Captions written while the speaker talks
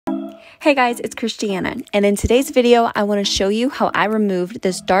Hey guys, it's Christiana, and in today's video, I want to show you how I removed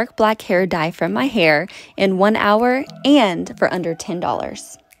this dark black hair dye from my hair in 1 hour and for under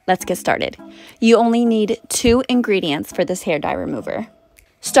 $10. Let's get started. You only need 2 ingredients for this hair dye remover.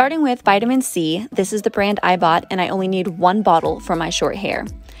 Starting with vitamin C, this is the brand I bought, and I only need 1 bottle for my short hair.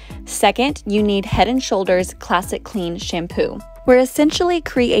 Second, you need Head & Shoulders Classic Clean Shampoo. We're essentially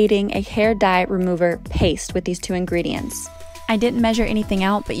creating a hair dye remover paste with these 2 ingredients. I didn't measure anything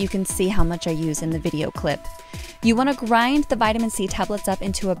out, but you can see how much I use in the video clip. You want to grind the vitamin C tablets up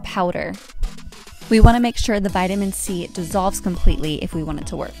into a powder. We want to make sure the vitamin C dissolves completely if we want it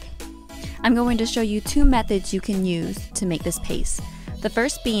to work. I'm going to show you 2 methods you can use to make this paste. The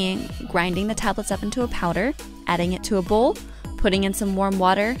first being grinding the tablets up into a powder, adding it to a bowl, putting in some warm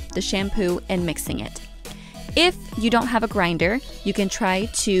water, the shampoo, and mixing it. If you don't have a grinder, you can try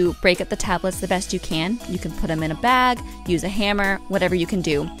to break up the tablets the best you can. You can put them in a bag, use a hammer, whatever you can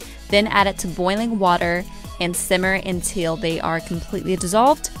do. Then add it to boiling water and simmer until they are completely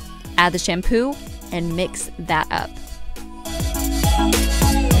dissolved. Add the shampoo and mix that up.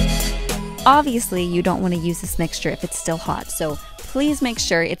 Obviously, you don't want to use this mixture if it's still hot, so please make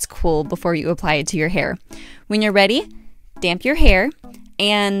sure it's cool before you apply it to your hair. When you're ready, damp your hair.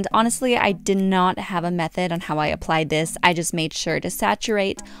 And honestly, I did not have a method on how I applied this. I just made sure to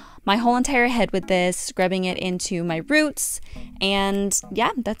saturate my whole entire head with this, scrubbing it into my roots. And yeah,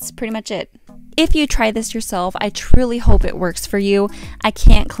 that's pretty much it. If you try this yourself, I truly hope it works for you. I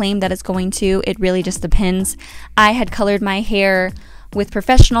can't claim that it's going to. It really just depends. I had colored my hair with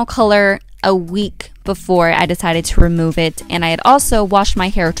professional color a week before I decided to remove it, and I had also washed my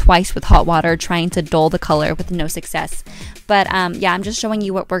hair twice with hot water trying to dull the color with no success. But yeah, I'm just showing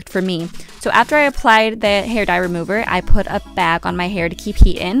you what worked for me. So after I applied the hair dye remover, I put a bag on my hair to keep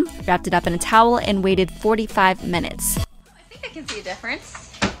heat in, wrapped it up in a towel, and waited 45 minutes. I think I can see a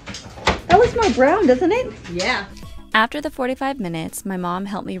difference. That looks more brown, doesn't it? Yeah. After the 45 minutes, my mom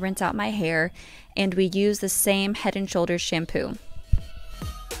helped me rinse out my hair, and we used the same Head & Shoulders shampoo.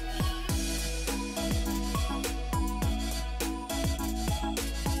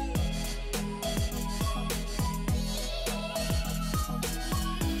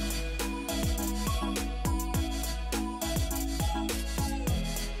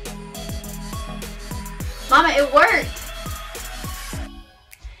 Mama, it worked!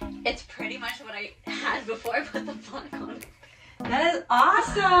 It's pretty much what I had before I put the black on. That is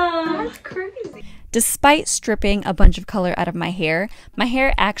awesome! That's crazy. Despite stripping a bunch of color out of my hair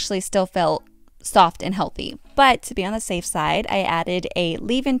actually still felt soft and healthy. But to be on the safe side, I added a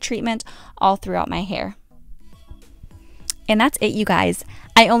leave-in treatment all throughout my hair. And that's it, you guys.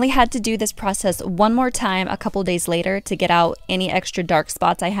 I only had to do this process one more time a couple days later to get out any extra dark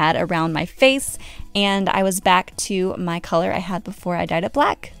spots I had around my face, and I was back to my color I had before I dyed it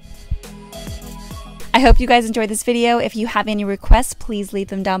black. I hope you guys enjoyed this video. If you have any requests, please leave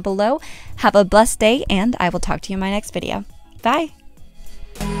them down below. Have a blessed day, and I will talk to you in my next video. Bye!